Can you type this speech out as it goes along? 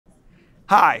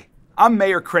Hi, I'm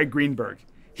Mayor Craig Greenberg,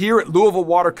 here at Louisville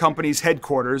Water Company's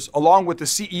headquarters, along with the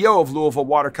CEO of Louisville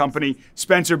Water Company,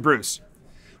 Spencer Bruce.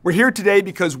 We're here today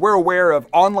because we're aware of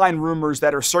online rumors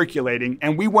that are circulating,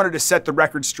 and we wanted to set the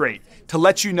record straight to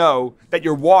let you know that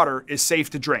your water is safe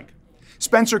to drink.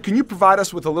 Spencer, can you provide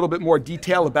us with a little bit more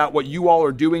detail about what you all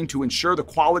are doing to ensure the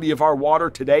quality of our water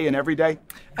today and every day?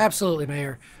 Absolutely,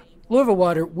 Mayor. Louisville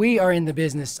Water, we are in the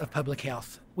business of public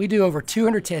health. We do over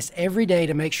 200 tests every day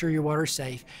to make sure your water is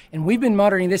safe, and we've been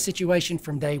monitoring this situation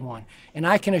from day one. And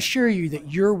I can assure you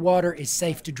that your water is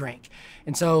safe to drink.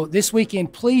 And so this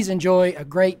weekend, please enjoy a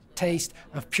great taste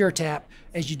of Pure Tap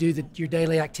as you do your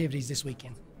daily activities this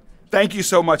weekend. Thank you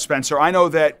so much, Spencer. I know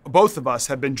that both of us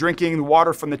have been drinking the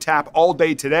water from the tap all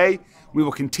day today. We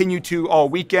will continue to all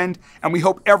weekend, and we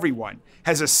hope everyone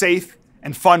has a safe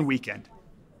and fun weekend.